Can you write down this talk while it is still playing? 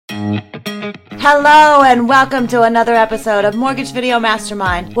Hello and welcome to another episode of Mortgage Video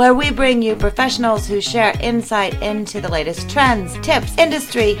Mastermind, where we bring you professionals who share insight into the latest trends, tips,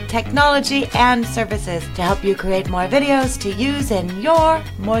 industry, technology, and services to help you create more videos to use in your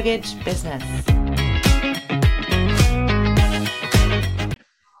mortgage business.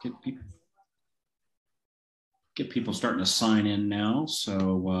 Get people starting to sign in now.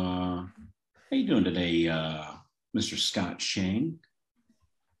 So how you doing today, Mr. Scott Shang?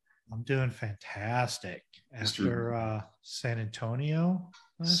 I'm doing fantastic after San Antonio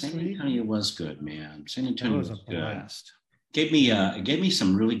last week. San Antonio was good, man. San Antonio was a good. blast. Gave me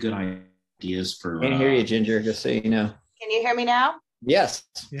some really good ideas for. Can't hear you, Ginger. Just so you know. Can you hear me now? Yes.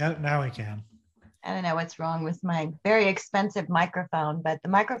 Yeah, now we can. I don't know what's wrong with my very expensive microphone, but the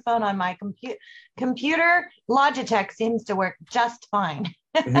microphone on my computer Logitech seems to work just fine.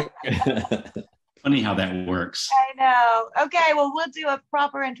 Funny how that works. I know. Okay, well, we'll do a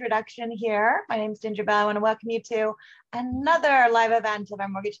proper introduction here. My name is Ginger Bell. I want to welcome you to another live event of our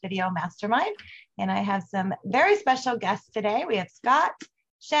Mortgage Video Mastermind. And I have some very special guests today. We have Scott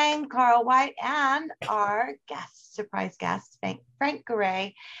Shang, Carl White, and our surprise guest, Frank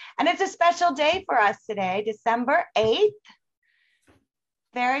Garay. And it's a special day for us today, December 8th.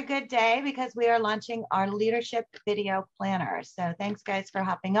 Very good day because we are launching our leadership video planner. So thanks, guys, for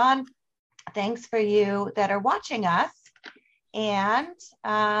hopping on. Thanks for you that are watching us. And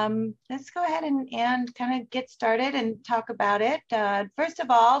let's go ahead and kind of get started and talk about it. First of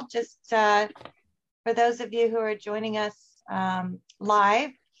all, just for those of you who are joining us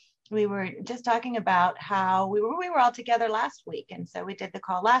live, we were just talking about how we were all together last week. And so we did the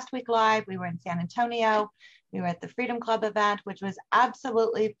call last week live. We were in San Antonio. We were at the Freedom Club event, which was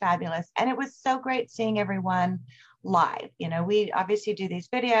absolutely fabulous. And it was so great seeing everyone live. You know, we obviously do these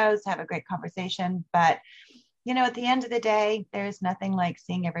videos, have a great conversation, but you know, at the end of the day, there's nothing like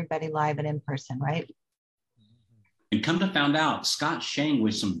seeing everybody live and in person, right? And come to find out, Scott Shang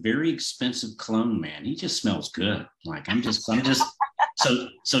with some very expensive cologne, man. He just smells good. Like I'm just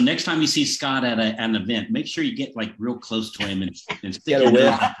so next time you see Scott at an event, make sure you get like real close to him and stick your nose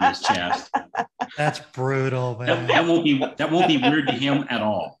up to his chest. That's brutal, man. That won't be weird to him at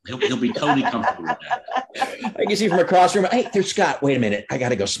all. He'll be totally comfortable with that. I can see from across the room. Hey, there's Scott. Wait a minute. I got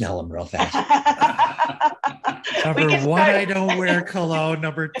to go smell him real fast. Number one, I don't wear cologne.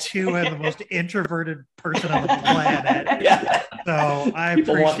 Number two, I'm the most introverted person on the planet. Yeah. So I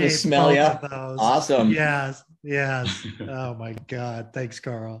People appreciate want to smell you. of those. Awesome. Yes. Oh my God. Thanks,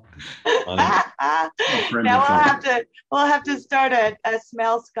 Carl. Now we'll have to start a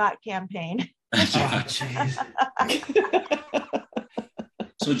Smell Scott campaign. Oh, jeez.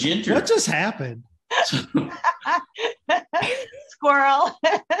 So Ginger, What just happened? Squirrel.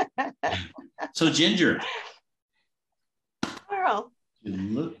 So Ginger, Squirrel.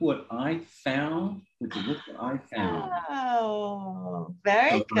 look what I found. Oh,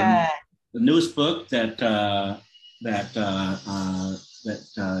 very good. The newest book that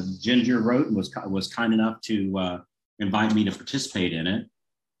Ginger wrote and was kind enough to invite me to participate in it.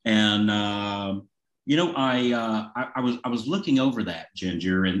 And you know, I was looking over that,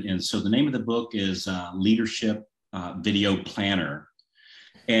 Ginger, and so the name of the book is Leadership Video Planner,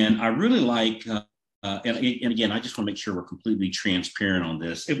 and I really like. And again, I just want to make sure we're completely transparent on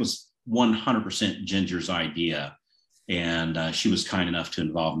this. It was 100% Ginger's idea, and she was kind enough to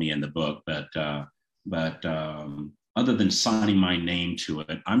involve me in the book. But other than signing my name to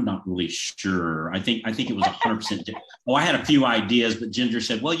it, I'm not really sure. I think it was 100%. Oh, I had a few ideas, but Ginger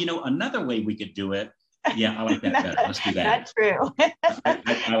said, "Well, you know, another way we could do it." Yeah, I like that better. Let's do that. That's true.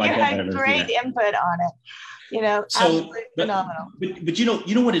 I like you that had better. great input on it. You know, So, absolutely phenomenal. But you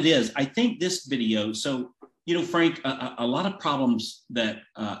know what it is. I think this video. So you know, Frank, a lot of problems that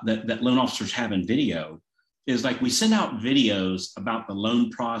loan officers have in video is like we send out videos about the loan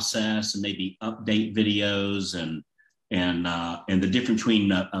process and maybe update videos and the difference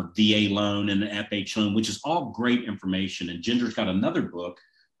between a VA loan and an FH loan, which is all great information. And Ginger's got another book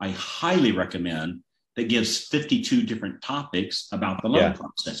I highly recommend that gives 52 different topics about the loan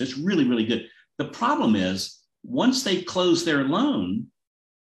process. It's really, really good. The problem is once they close their loan,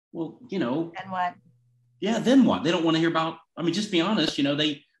 well, you know. And what? Yeah, then what? They don't want to hear about, I mean, just be honest, you know,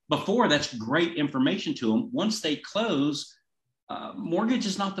 before that's great information to them. Once they close, mortgage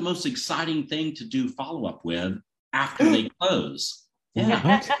is not the most exciting thing to do follow-up with after they close.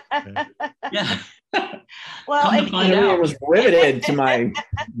 Yeah. Yeah. Well, I was riveted to my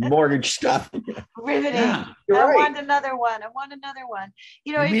mortgage stuff. Riveting. Yeah. I want another one.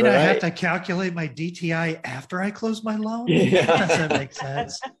 You know, I mean, I have to calculate my DTI after I close my loan? Yeah. Does that make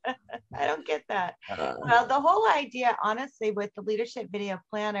sense? I don't get that. Uh, Well, the whole idea, honestly, with the leadership video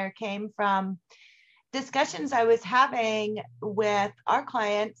planner came from discussions I was having with our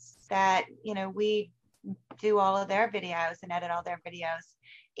clients that, we do all of their videos and edit all their videos.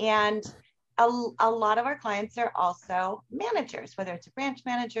 And a lot of our clients are also managers, whether it's a branch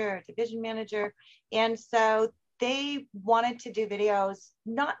manager or division manager. And so they wanted to do videos,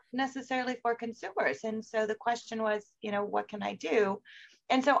 not necessarily for consumers. And so the question was, what can I do?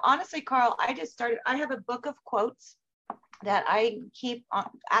 And so honestly, Carl, I have a book of quotes that I keep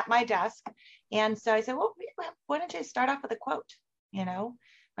at my desk. And so I said, well, why don't you start off with a quote?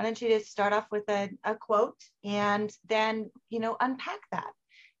 Why don't you just start off with a quote and then, unpack that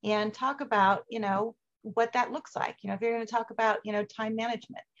and talk about, what that looks like. If you're going to talk about, time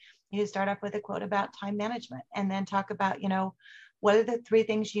management, you start off with a quote about time management and then talk about, what are the 3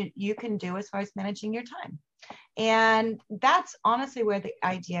 things you can do as far as managing your time? And that's honestly where the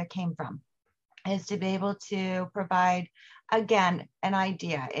idea came from, is to be able to provide, again, an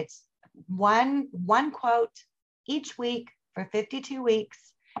idea. It's one quote each week for 52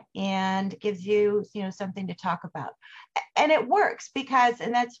 weeks and gives you, something to talk about. And it works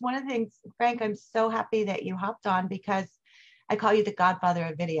and that's one of the things, Frank, I'm so happy that you hopped on, because I call you the godfather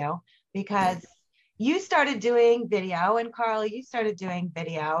of video, because you started doing video, and Carl, you started doing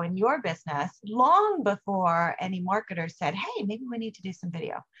video in your business long before any marketer said, hey, maybe we need to do some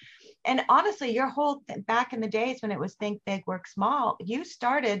video. And honestly, your whole back in the days when it was think big, work small, you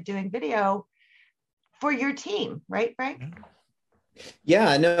started doing video for your team, right, Frank?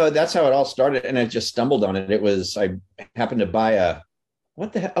 yeah, no, that's how it all started. And I just stumbled on it. I happened to buy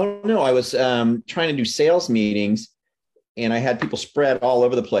what the hell? Oh no, I was trying to do sales meetings, and I had people spread all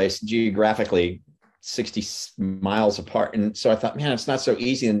over the place geographically, 60 miles apart. And so I thought, man, it's not so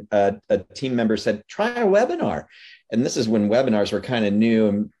easy. And a team member said, try a webinar. And this is when webinars were kind of new,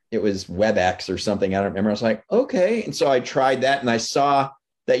 and it was WebEx or something. I don't remember. I was like, okay. And so I tried that, and I saw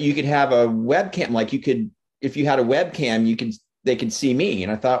that you could have a webcam. Like if you had a webcam, they could see me.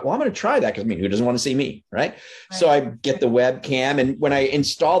 And I thought, well, I'm going to try that, because who doesn't want to see me, right? So I get the webcam, and when I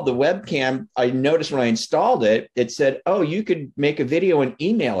installed the webcam, I noticed when I installed it, it said, oh, you could make a video and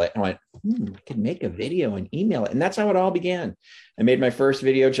email it. And I went, I could make a video and email it. And that's how it all began. I made my first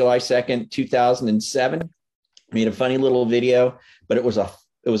video July 2nd, 2007. Made a funny little video, but it was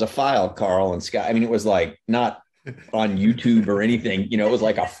a file, Carl and Scott. I mean, it was like not on YouTube or anything, it was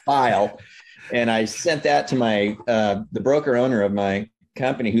like a file. And I sent that to my the broker owner of my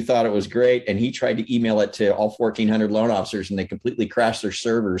company, who thought it was great. And he tried to email it to all 1,400 loan officers, and they completely crashed their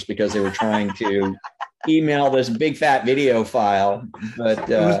servers because they were trying to email this big fat video file. But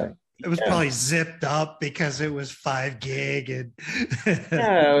it was probably zipped up because it was 5 gig and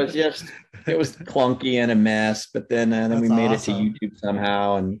yeah, it was clunky and a mess. But then we made it to YouTube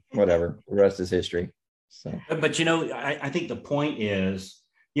somehow, and whatever. The rest is history. So, but I think the point is,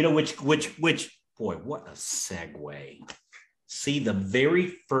 which boy, what a segue. See, the very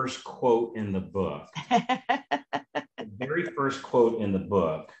first quote in the book,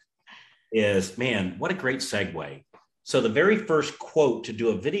 is, man, what a great segue. So the very first quote to do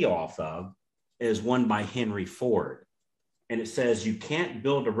a video off of is one by Henry Ford. And it says, you can't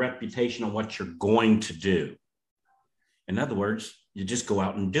build a reputation on what you're going to do. In other words, you just go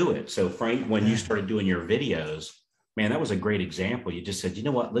out and do it. So Frank, when you started doing your videos, man, that was a great example. You just said, you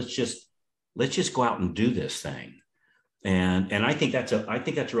know what, let's just go out and do this thing. And I think that's a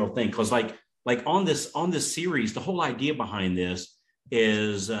real thing. Cause like on this series, the whole idea behind this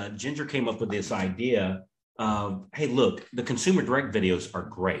is Ginger came up with this idea of, hey, look, the consumer direct videos are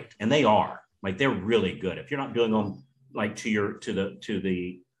great. And they are, like, they're really good. If you're not doing them like as you're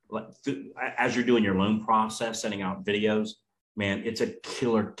doing your loan process, sending out videos, man, it's a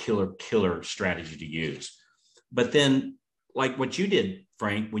killer strategy to use. But then, like what you did,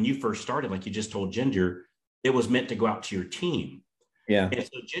 Frank, when you first started, like you just told Ginger, it was meant to go out to your team. Yeah. And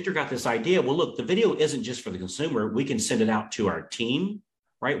so Ginger got this idea. Well, look, the video isn't just for the consumer. We can send it out to our team,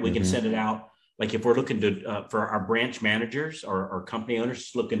 right? We can send it out. Like if we're looking to, for our branch managers or company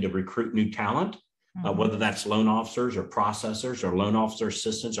owners looking to recruit new talent, whether that's loan officers or processors or loan officer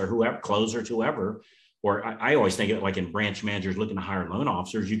assistants or whoever, closers, whoever, or I always think of it like in branch managers looking to hire loan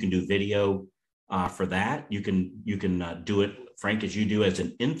officers, you can do video for that. You can do it, Frank, as you do as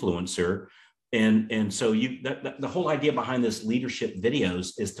an influencer. And so the whole idea behind this leadership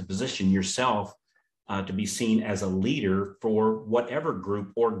videos is to position yourself to be seen as a leader for whatever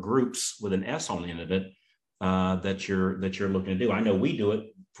group or groups with an S on the end of it that you're looking to do. I know we do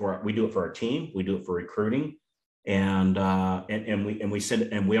it for our team. We do it for recruiting. and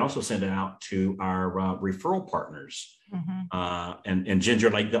we also send it out to our referral partners. And Ginger,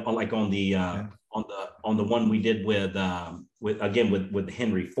 like on the one we did with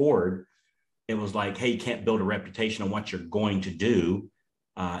Henry Ford, it was like, hey, you can't build a reputation on what you're going to do.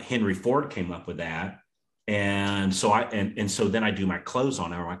 Henry Ford came up with that. And so so then I do my close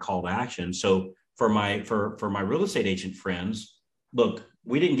on it, or my call to action. So for my real estate agent friends, look,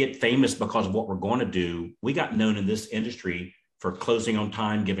 we didn't get famous because of what we're going to do. We got known in this industry for closing on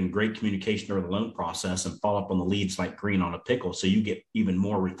time, giving great communication during the loan process, and follow up on the leads like green on a pickle. So you get even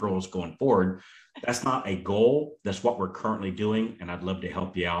more referrals going forward. That's not a goal. That's what we're currently doing. And I'd love to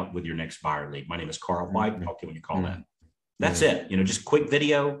help you out with your next buyer lead. My name is Carl White. Talk to you when you call in. That's it. Just quick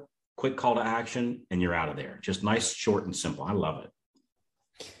video, quick call to action, and you're out of there. Just nice, short, and simple. I love it.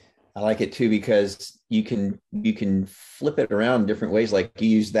 I like it too, because you can flip it around different ways. Like you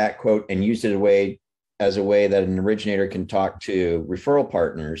use that quote and use it as a way that an originator can talk to referral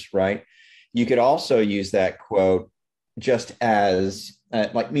partners, right? You could also use that quote just as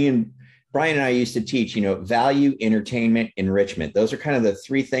like me and Brian and I used to teach, value, entertainment, enrichment. Those are kind of the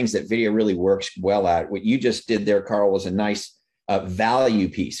three things that video really works well at. What you just did there, Carl, was a nice value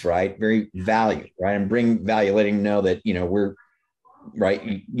piece, right? Very value, right? And bring value, letting them know that, we're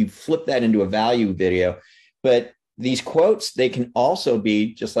right. You flip that into a value video, but these quotes, they can also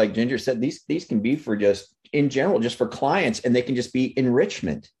be, just like Ginger said, these can be for just in general, just for clients, and they can just be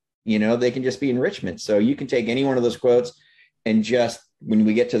enrichment. They can just be enrichment. So you can take any one of those quotes and just, when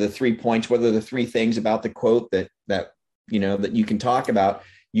we get to the 3 points, whether the three things about the quote that you can talk about,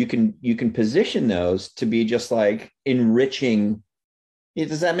 you can position those to be just like enriching.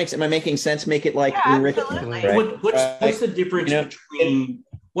 Does that am I making sense? Make it like enrichment. Right? What's the difference between,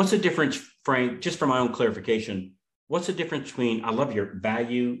 what's the difference, Frank, just for my own clarification, what's the difference between, I love your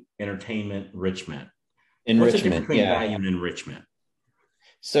value, entertainment, enrichment. What's the difference between value and enrichment?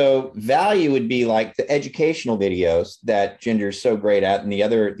 So value would be like the educational videos that Ginger's so great at, and the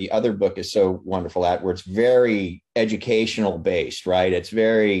other book is so wonderful at, where it's very educational based, right?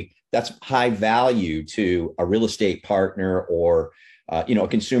 That's high value to a real estate partner or a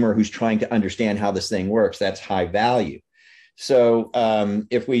consumer who's trying to understand how this thing works. That's high value. So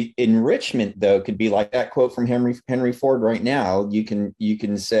if enrichment though could be like that quote from Henry Ford right now, you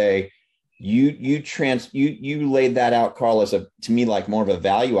can say, you laid that out, Carl, as to me, like more of a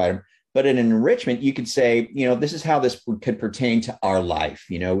value item. But in enrichment, you could say, this is how this could pertain to our life.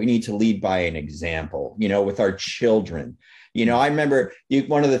 We need to lead by an example, with our children. I remember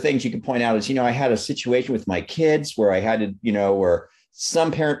one of the things you could point out is, I had a situation with my kids where I had to, where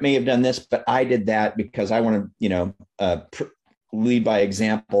some parent may have done this, but I did that because I want to, lead by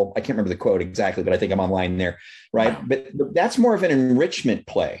example. I can't remember the quote exactly, but I think I'm online there. Right. But that's more of an enrichment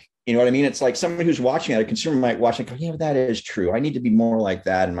play. You know what I mean? It's like somebody who's watching that, a consumer might watch and go, yeah, that is true. I need to be more like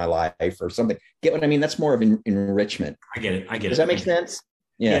that in my life or something. Get what I mean? That's more of an enrichment. I get it. Does that make sense?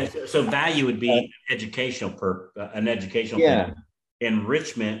 Yeah. So value would be educational an educational thing.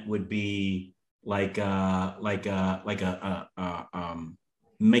 Enrichment would be like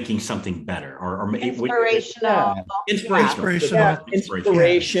making something better or inspirational.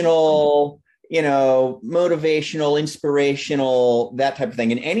 Inspirational. Motivational, inspirational, that type of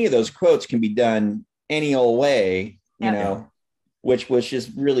thing. And any of those quotes can be done any old way, which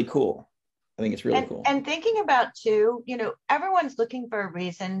is really cool. I think it's really cool. And thinking about too, everyone's looking for a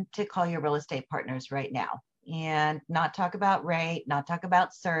reason to call your real estate partners right now and not talk about rate, not talk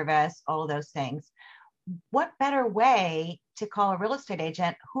about service, all of those things. What better way to call a real estate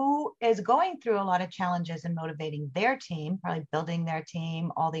agent who is going through a lot of challenges in motivating their team, probably building their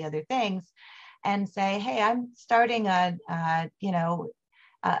team, all the other things, and say, hey, I'm starting a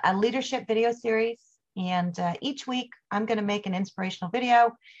leadership video series. And each week I'm going to make an inspirational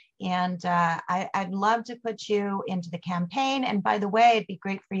video. And I'd love to put you into the campaign. And by the way, it'd be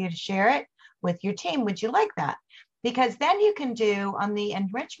great for you to share it with your team. Would you like that? Because then you can do on the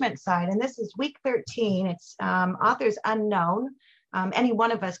enrichment side, and this is week 13, it's authors unknown. Any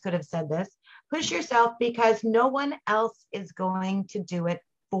one of us could have said this. Push yourself because no one else is going to do it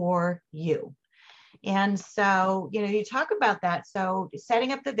for you. And so, you talk about that. So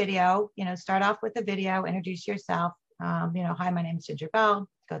setting up the video, start off with the video, introduce yourself. Hi, my name is Ginger Bell,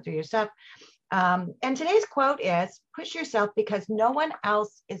 go through your stuff. And today's quote is, push yourself because no one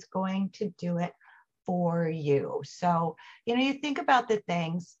else is going to do it for you. So, you think about the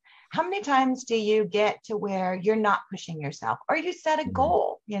things, how many times do you get to where you're not pushing yourself, or you set a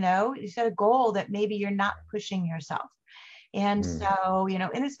goal, you set a goal that maybe you're not pushing yourself. And so,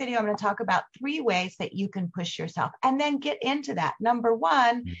 in this video, I'm going to talk about 3 ways that you can push yourself and then get into that. Number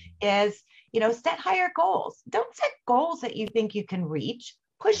 1 is, set higher goals. Don't set goals that you think you can reach.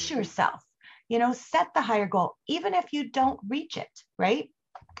 Push yourself, set the higher goal, even if you don't reach it, right?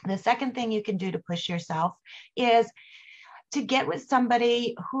 The second thing you can do to push yourself is to get with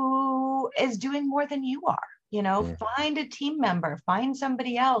somebody who is doing more than you are. Find a team member, find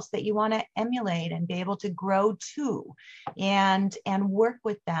somebody else that you want to emulate and be able to grow to, and work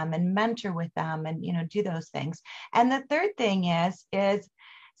with them and mentor with them and, do those things. And the third thing is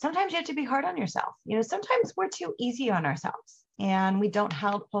sometimes you have to be hard on yourself. Sometimes we're too easy on ourselves and we don't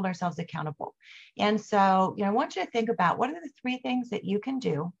hold ourselves accountable. And so, I want you to think about what are the 3 things that you can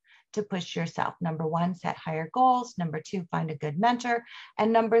do to push yourself. Number 1, set higher goals. Number 2, find a good mentor.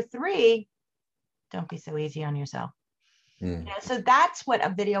 And number 3, don't be so easy on yourself. So that's what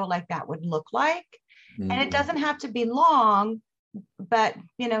a video like that would look like. And it doesn't have to be long, but,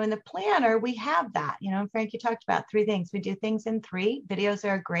 in the planner, we have that, Frank, you talked about 3 things. We do things in 3. Videos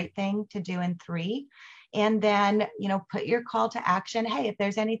are a great thing to do in 3. And then, put your call to action. Hey, if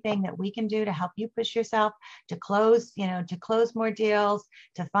there's anything that we can do to help you push yourself to close, to close more deals,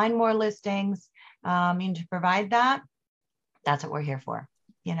 to find more listings, and to provide that, that's what we're here for.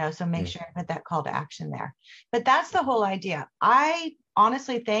 So make sure to put that call to action there. But that's the whole idea. I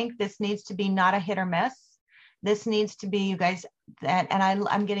honestly think this needs to be not a hit or miss. This needs to be, you guys, and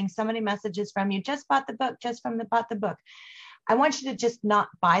I'm getting so many messages from you, just bought the book, bought the book. I want you to just not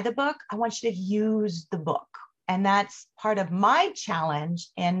buy the book. I want you to use the book. And that's part of my challenge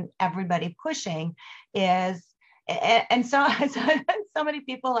in everybody pushing is, and so many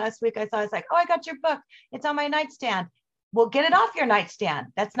people last week I saw, I was like, oh, I got your book. It's on my nightstand. Well, get it off your nightstand.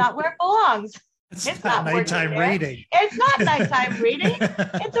 That's not where it belongs. It's not nighttime reading. It's not nighttime reading.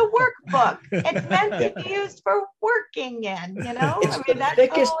 It's a workbook. It's meant to be used for working in, It's the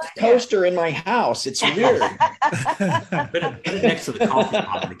thickest toaster in my house. It's weird. Put it next to the coffee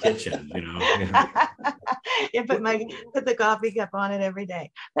pot in the kitchen, You put the coffee cup on it every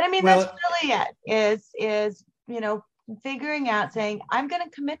day. But that's really it, is figuring out, saying, I'm going to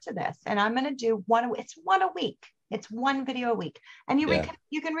commit to this and I'm going to do it's 1 a week. It's 1 video a week, and you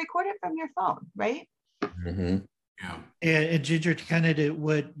can record it from your phone, right? Yeah. And Ginger, to kind of do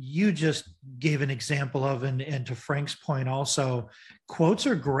what you just gave an example of, and to Frank's point also, quotes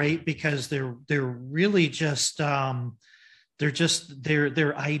are great because they're really just they're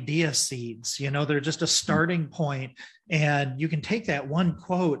idea seeds. They're just a starting point, and you can take that one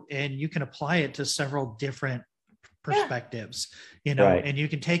quote and you can apply it to several different perspectives, right. And you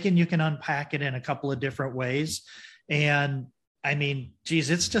can take it and you can unpack it in a couple of different ways. And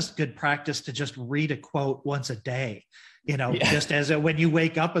it's just good practice to just read a quote once a day, just as when you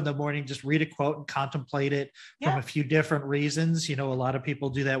wake up in the morning, just read a quote and contemplate it from a few different reasons. A lot of people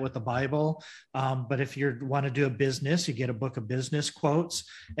do that with the Bible. But if you want to do a business, you get a book of business quotes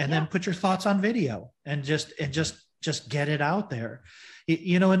and then put your thoughts on video and just get it out there.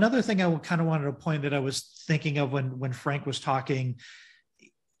 Another thing I kind of wanted to point that I was thinking of when Frank was talking,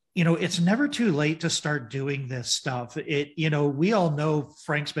 it's never too late to start doing this stuff. We all know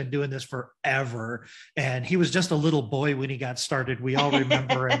Frank's been doing this forever, and he was just a little boy when he got started. We all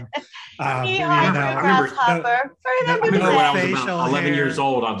remember him. I remember when I was about 11 years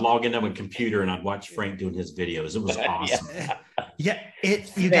old, I'd log into a computer and I'd watch Frank doing his videos. It was awesome.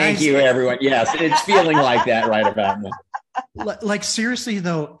 Thank you, everyone. Yes, it's feeling like that right about now. Like seriously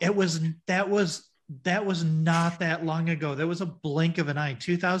though, that was not that long ago. That was a blink of an eye.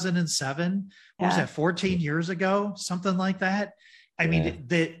 2007. What was that? 14 years ago, something like that.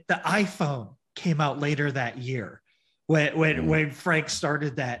 The iPhone came out later that year when Frank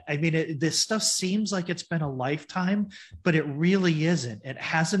started that. This stuff seems like it's been a lifetime, but it really isn't. It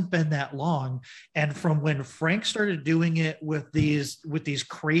hasn't been that long. And from when Frank started doing it with these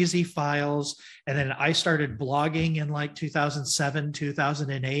crazy files, and then I started blogging in like 2007,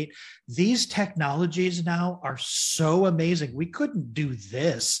 2008, these technologies now are so amazing. We couldn't do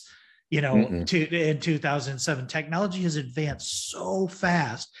this in 2007. Technology has advanced so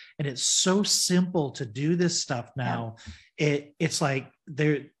fast, and it's so simple to do this stuff now. It's like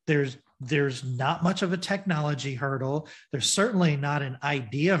there's not much of a technology hurdle. There's certainly not an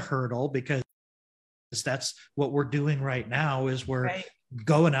idea hurdle, because that's what we're doing right now. Is we're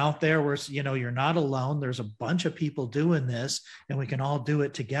going out there where you're not alone. There's a bunch of people doing this, and we can all do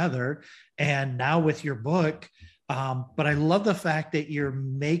it together. And now with your book. But I love the fact that you're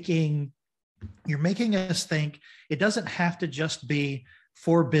making us think it doesn't have to just be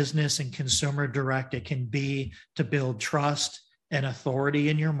for business and consumer direct. It can be to build trust an authority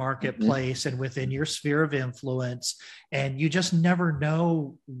in your marketplace and within your sphere of influence. And you just never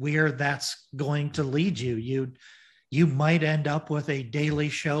know where that's going to lead you. You might end up with a daily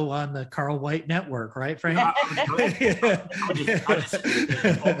show on the Carl White Network, right, Frank? All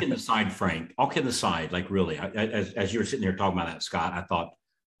kidding aside, Frank, all kidding aside, like really, as you were sitting there talking about that, Scott, I thought,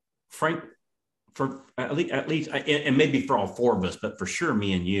 Frank, for at least, and maybe for all four of us, but for sure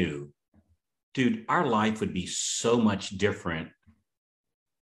me and you, dude, our life would be so much different,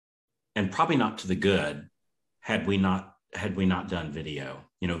 and probably not to the good, had we not done video.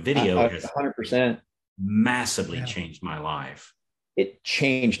 You know, video has 100% massively changed my life. It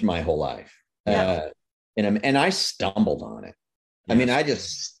changed my whole life. And I stumbled on it. Yes. I mean, I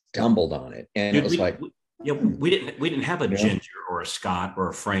just stumbled on it, and it was we didn't have a Ginger or a Scott or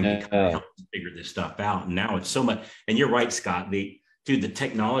a Frank to help us figure this stuff out. And now it's so much. And you're right, Scott. The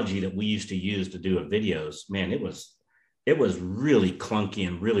technology that we used to use to do videos, man, it was really clunky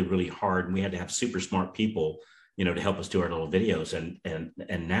and really, really hard. And we had to have super smart people, you know, to help us do our little videos.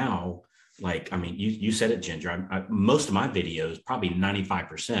 And now, like, I mean, you said it, Ginger. Most of my videos, probably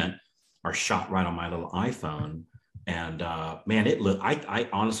 95%, are shot right on my little iPhone. And man, I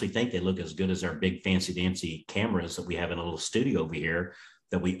honestly think they look as good as our big fancy dancy cameras that we have in a little studio over here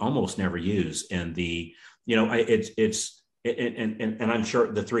that we almost never use. And and I'm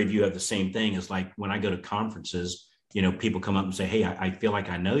sure the three of you have the same thing. Is like when I go to conferences, you know, people come up and say, "Hey, I feel like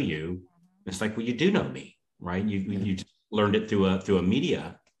I know you." It's like, well, you do know me, right? You just learned it through a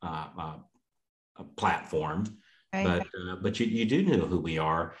media a platform, right. But you do know who we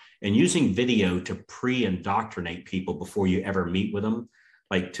are. And using video to pre-indoctrinate people before you ever meet with them,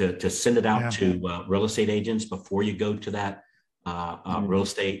 like to send it out to real estate agents before you go to that real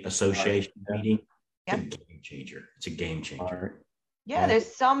estate association meeting. It's a game changer. It's a game changer. Yeah,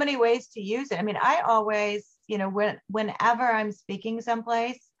 there's so many ways to use it. I mean, I always, you know, whenever I'm speaking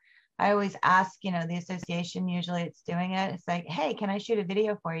someplace, I always ask, you know, the association, usually it's doing it. It's like, hey, can I shoot a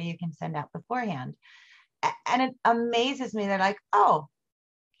video for you? You can send out beforehand. And it amazes me. They're like, oh,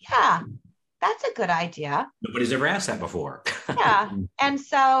 yeah, that's a good idea. Nobody's ever asked that before. Yeah. And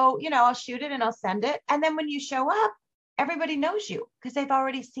so, you know, I'll shoot it and I'll send it. And then when you show up, everybody knows you because they've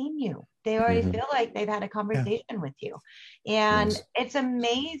already seen you. They already feel like they've had a conversation with you. And it's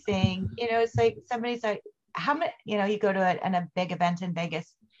amazing. You know, it's like somebody's like, how many, you know, you go to a big event in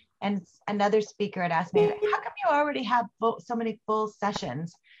Vegas and another speaker had asked me, how come you already have so many full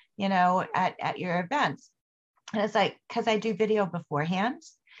sessions, you know, at your events? And it's like, because I do video beforehand.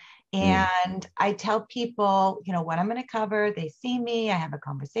 And I tell people, you know, what I'm going to cover. They see me. I have a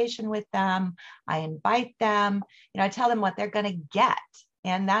conversation with them. I invite them. You know, I tell them what they're going to get.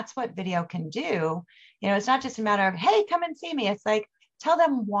 And that's what video can do. You know, it's not just a matter of, hey, come and see me. It's like, tell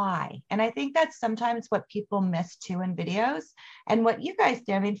them why. And I think that's sometimes what people miss too in videos. And what you guys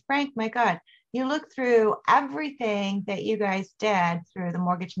did, I mean, Frank, my God, you look through everything that you guys did through the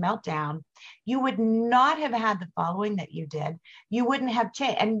Mortgage Meltdown, you would not have had the following that you did. You wouldn't have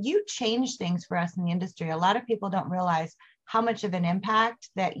changed. And you changed things for us in the industry. A lot of people don't realize how much of an impact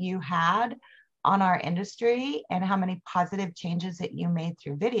that you had on our industry and how many positive changes that you made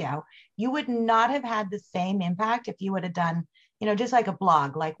through video. You would not have had the same impact if you would have done, you know, just like a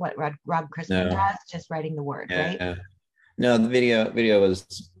blog, like what Rob Christman does, just writing the word, right? No, the video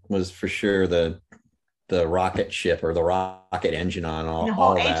was for sure the rocket ship or the rocket engine on all the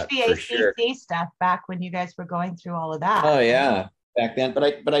whole that. HVAC stuff back when you guys were going through all of that. Oh yeah, back then.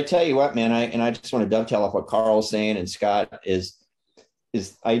 But I tell you what, man, I just want to dovetail off what Carl's saying and Scott is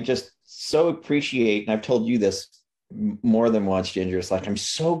I just so appreciate, and I've told you this more than once, Ginger. It's like, I'm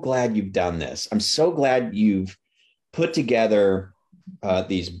so glad you've done this. I'm so glad you've put together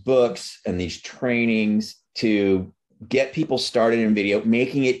these books and these trainings to get people started in video,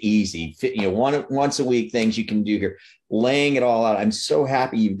 making it easy, you know, once a week things you can do here, laying it all out. I'm so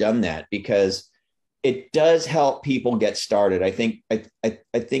happy you've done that because it does help people get started. I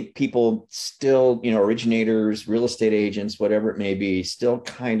think people still, you know, originators, real estate agents, whatever it may be, still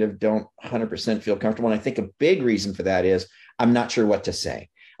kind of don't 100% feel comfortable. And I think a big reason for that is I'm not sure what to say.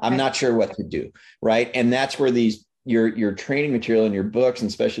 I'm not sure what to do. Right. And that's where your training material and your books, and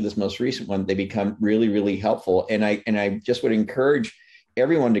especially this most recent one, they become really, really helpful. And I just would encourage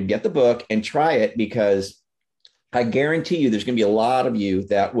everyone to get the book and try it, because I guarantee you there's going to be a lot of you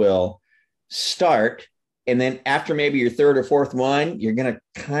that will start. And then after maybe your third or fourth one, you're going to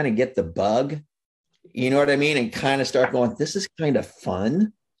kind of get the bug, you know what I mean? And kind of start going, this is kind of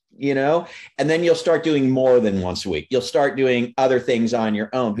fun, you know, and then you'll start doing more than once a week. You'll start doing other things on your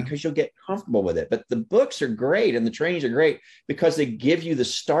own because you'll get comfortable with it. But the books are great and the trainings are great because they give you the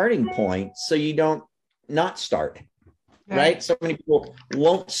starting point so you don't not start. right? So many people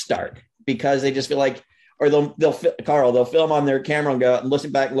won't start because they just feel like, or they'll film on their camera and go and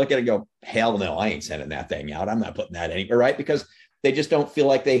listen back and look at it and go, hell no, I ain't sending that thing out. I'm not putting that anywhere, right? Because they just don't feel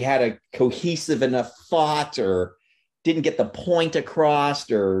like they had a cohesive enough thought, or didn't get the point across,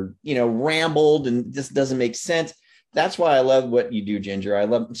 or, rambled and just doesn't make sense. That's why I love what you do, Ginger.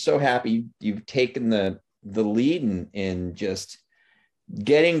 I'm so happy you've taken the lead in just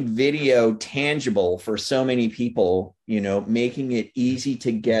getting video tangible for so many people, making it easy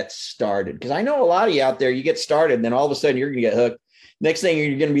to get started. Because I know a lot of you out there, you get started and then all of a sudden you're going to get hooked. Next thing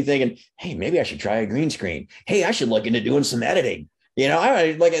you're going to be thinking, hey, maybe I should try a green screen. Hey, I should look into doing some editing.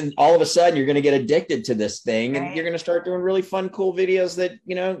 And all of a sudden you're going to get addicted to this thing, and you're going to start doing really fun, cool videos that,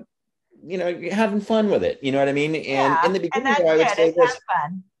 you're having fun with it. You know what I mean? And in the beginning, I would say this,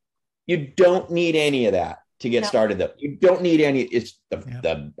 you don't need any of that to get started though. You don't need any. It's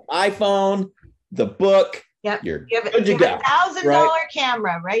the iPhone, the book. Yep. You're good to go. $1,000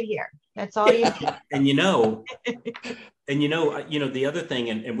 camera right here. That's all you need. And the other thing,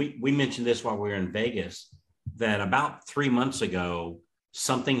 and we mentioned this while we were in Vegas, that about 3 months ago,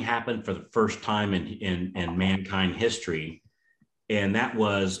 something happened for the first time in mankind history. And that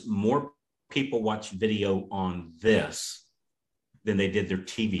was more people watched video on this than they did their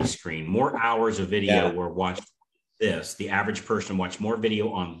TV screen. More hours of video were watched this. The average person watched more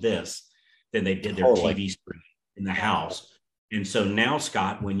video on this than they did their TV screen in the house. And so now,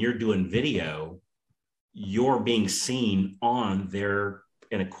 Scott, when you're doing video, you're being seen on an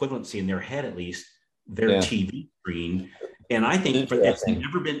equivalency in their head, at least, their TV screen. And I think it's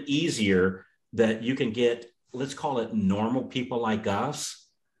never been easier that you can get, let's call it normal people like us,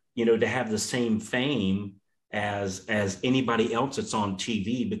 to have the same fame as anybody else that's on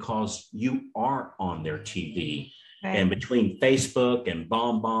TV, because you are on their TV. Right. And between Facebook and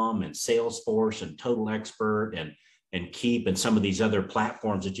BombBomb and Salesforce and Total Expert and Keep and some of these other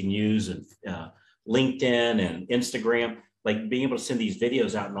platforms that you can use, and LinkedIn and Instagram, like being able to send these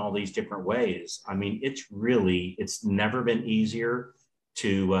videos out in all these different ways. I mean, it's never been easier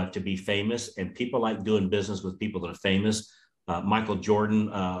to be famous, and people like doing business with people that are famous. Michael Jordan,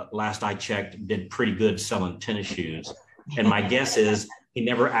 last I checked, did pretty good selling tennis shoes. And my guess is he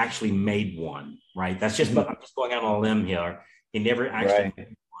never actually made one, right? That's just, I'm just going out on a limb here. He never actually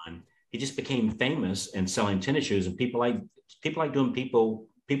made one. He just became famous and selling tennis shoes. And people like doing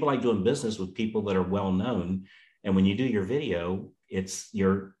business with people that are well known. And when you do your video,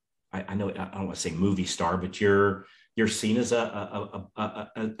 I know, I don't want to say movie star, but you're seen as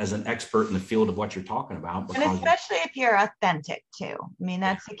as an expert in the field of what you're talking about. And especially if you're authentic too. I mean,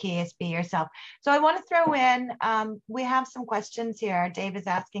 that's the key, is be yourself. So I want to throw in, we have some questions here. Dave is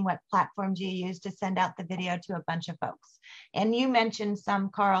asking, what platform do you use to send out the video to a bunch of folks? And you mentioned some,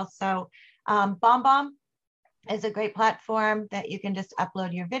 Carl. So BombBomb is a great platform that you can just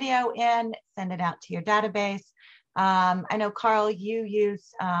upload your video in, send it out to your database. I know, Carl, you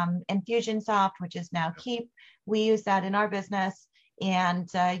use Infusionsoft, which is now Keep. We use that in our business, and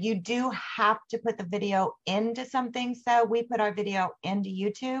you do have to put the video into something. So we put our video into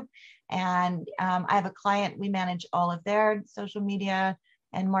YouTube, and I have a client, we manage all of their social media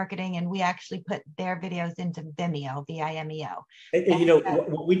and marketing, and we actually put their videos into Vimeo, Vimeo.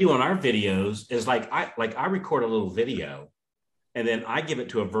 And what we do on our videos is I record a little video, and then I give it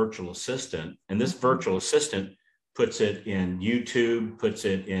to a virtual assistant, and this virtual assistant puts it in YouTube, puts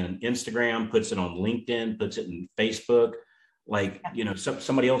it in Instagram, puts it on LinkedIn, puts it in Facebook.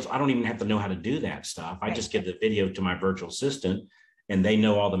 Somebody else, I don't even have to know how to do that stuff. I just give the video to my virtual assistant, and they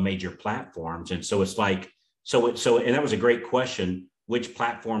know all the major platforms. And so it's and that was a great question. Which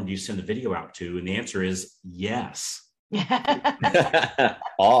platform do you send the video out to? And the answer is yes.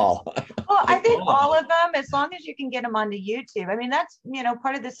 All. Well, I think all of them, as long as you can get them onto YouTube. I mean, that's,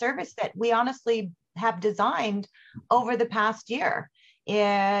 part of the service that we honestly have designed over the past year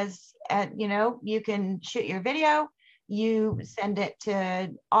is, you can shoot your video, you send it to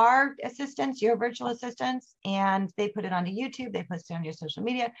our assistants, your virtual assistants, and they put it onto YouTube, they post it on your social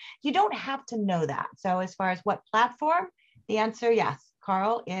media. You don't have to know that. So as far as what platform, the answer, yes.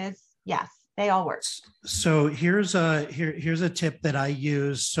 Carl, is yes. They all work. So here's a tip that I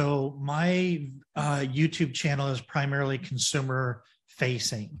use. So my YouTube channel is primarily consumer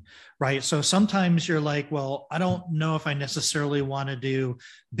facing, right? So sometimes you're like, well, I don't know if I necessarily want to do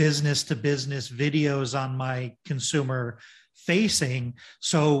business to business videos on my consumer facing.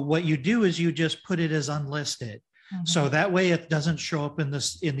 So what you do is you just put it as unlisted. Mm-hmm. So that way it doesn't show up in the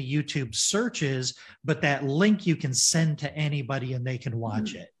YouTube searches, but that link you can send to anybody and they can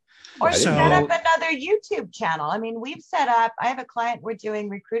watch it. Or So- set up another YouTube channel. I mean, I have a client, we're doing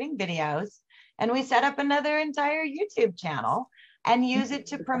recruiting videos, and we set up another entire YouTube channel and use it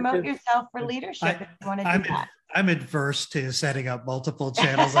to promote yourself for leadership if you want to do that. I'm adverse to setting up multiple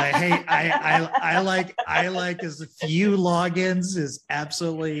channels. I like as few logins as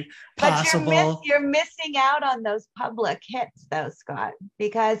absolutely possible. But you're missing out on those public hits though, Scott,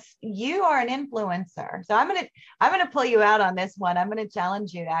 because you are an influencer. So I'm gonna pull you out on this one. I'm gonna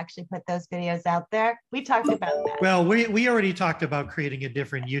challenge you to actually put those videos out there. We talked about that. Well, we already talked about creating a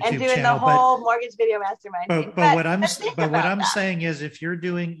different YouTube and doing channel, the whole mortgage video mastermind. But what I'm saying is if you're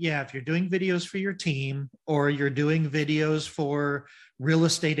doing videos for your team, or you're doing videos for real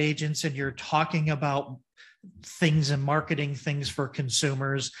estate agents and you're talking about things and marketing things for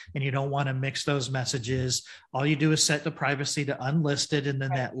consumers and you don't want to mix those messages, all you do is set the privacy to unlisted, and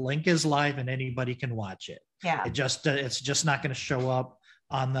then that link is live and anybody can watch it. Yeah. It's just not going to show up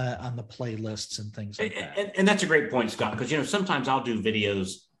on the playlists and things like that. And that's a great point, Scott, because sometimes I'll do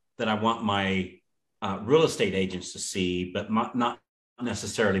videos that I want my real estate agents to see, but not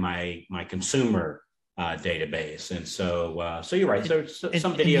necessarily my consumer database. And so you're right. So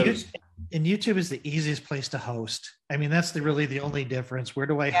some videos. And YouTube is the easiest place to host. I mean, that's really the only difference. Where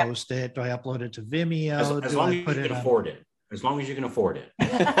do I host it? Do I upload it to Vimeo? As long as you can afford it. As long as you can afford it.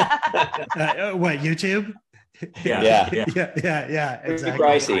 What, YouTube? Yeah. Exactly.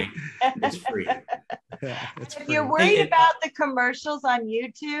 Pricey. It's free. Yeah, it's if free. you're worried about the commercials on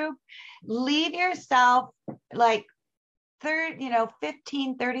YouTube, leave yourself like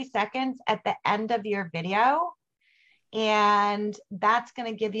 15, 30 seconds at the end of your video. And that's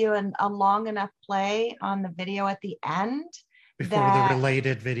going to give you a long enough play on the video at the end. Before the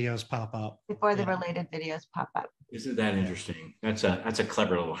related videos pop up. Isn't that interesting? That's a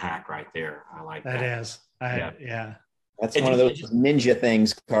clever little hack right there. I like that. That is. Yeah. That's one of those ninja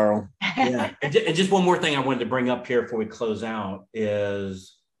things, Carl. Yeah. And just one more thing I wanted to bring up here before we close out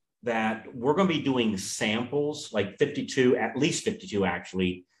is that we're going to be doing samples, like 52, at least 52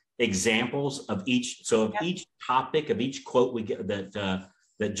 actually, examples of each. So of each topic, of each quote we get that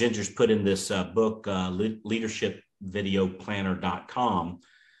Ginger's put in this book, leadershipvideoplanner.com,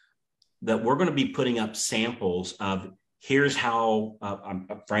 that we're going to be putting up samples of here's how,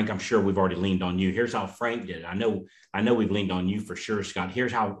 Frank, I'm sure we've already leaned on you. Here's how Frank did it. I know we've leaned on you for sure, Scott.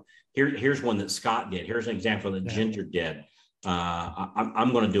 Here's one that Scott did. Here's an example that Ginger did.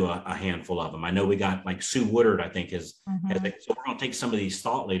 I'm going to do a handful of them. I know we got like Sue Woodard, I think so we're going to take some of these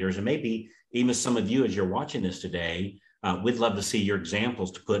thought leaders, and maybe even some of you as you're watching this today, we'd love to see your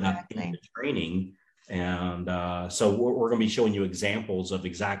examples to put up in the training. And so we're going to be showing you examples of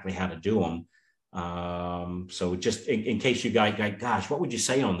exactly how to do them. So just in case you guys, gosh, what would you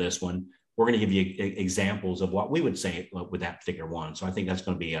say on this one? We're going to give you examples of what we would say with that particular one. So I think that's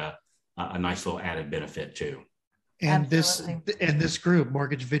going to be a nice little added benefit too. And this group,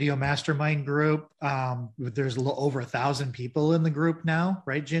 Mortgage Video Mastermind group, there's over 1,000 people in the group now,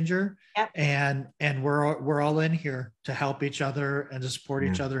 right, Ginger? Yep. And we're all in here to help each other and to support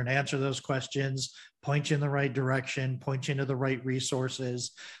each other and answer those questions, point you in the right direction, point you into the right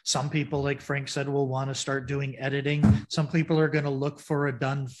resources. Some people, like Frank said, will want to start doing editing. Some people are going to look for a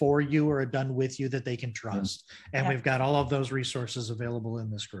done for you or a done with you that they can trust. And we've got all of those resources available in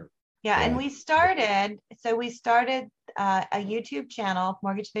this group. Yeah, and we started a YouTube channel,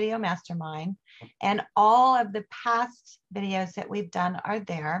 Mortgage Video Mastermind, and all of the past videos that we've done are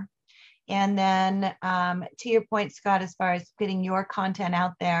there. And then to your point, Scott, as far as getting your content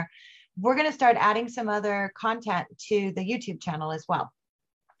out there, we're going to start adding some other content to the YouTube channel as well.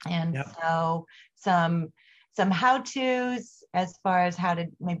 And so some how-tos as far as how to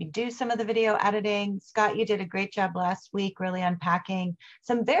maybe do some of the video editing. Scott, you did a great job last week, really unpacking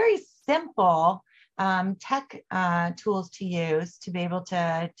some very simple tech tools to use to be able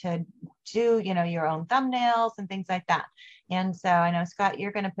to do, your own thumbnails and things like that. And so I know, Scott,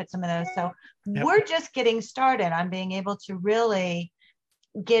 you're going to put some of those. So we're just getting started on being able to really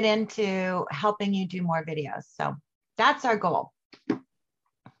get into helping you do more videos. So that's our goal.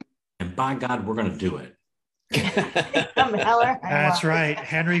 And by God, we're going to do it. That's right.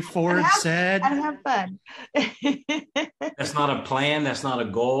 Henry Ford said, "I have fun." That's not a plan. That's not a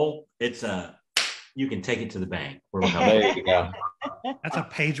goal. It's you can take it to the bank. There you go. That's a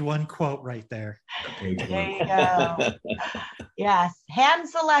page one quote right there. There you go. Yes. Hand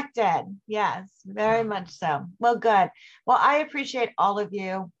selected. Yes, very much so. Well, good. Well, I appreciate all of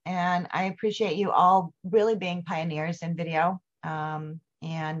you, and I appreciate you all really being pioneers in video.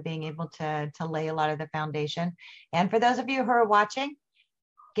 And being able to lay a lot of the foundation. And for those of you who are watching,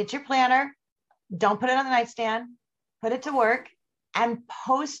 get your planner. Don't put it on the nightstand. Put it to work. and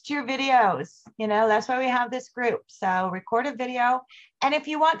post your videos. You know, that's why we have this group. So record a video. And if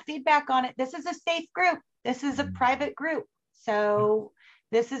you want feedback on it, this is a safe group. This is a private group. So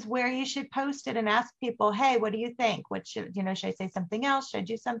this is where you should post it and ask people, hey, what do you think? What should, you know, should I say something else? Should I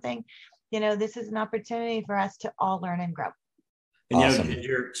do something? You know, this is an opportunity for us to all learn and grow. And awesome.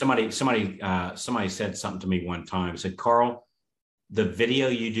 You know, somebody said something to me one time, said, Carl, the video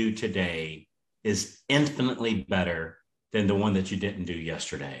you do today is infinitely better than the one that you didn't do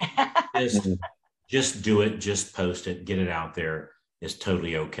yesterday. Just do it, just post it, get it out there. It's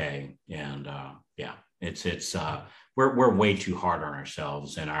totally okay. And yeah, it's we're way too hard on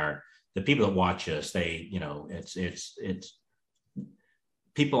ourselves, and the people that watch us, they, you know, it's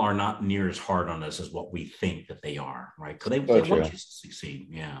people are not near as hard on us as what we think that they are, right? Because they want you to succeed.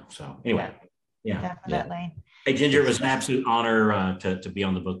 Yeah. So anyway, yeah, definitely. Yeah. Hey, Ginger, it was an absolute honor to be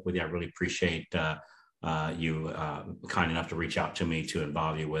on the book with you. I really appreciate you kind enough to reach out to me to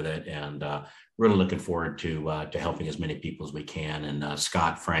involve you with it, and really looking forward to helping as many people as we can. And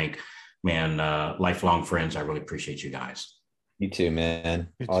Scott, Frank, man, lifelong friends. I really appreciate you guys. You too, man.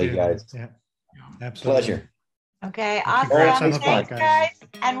 All you guys. Yeah, absolutely. Pleasure. Okay, Congrats awesome. on the Thanks, podcast. guys.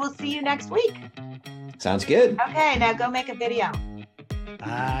 And we'll see you next week. Sounds good. Okay, now go make a video.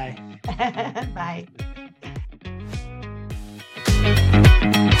 Bye. Bye.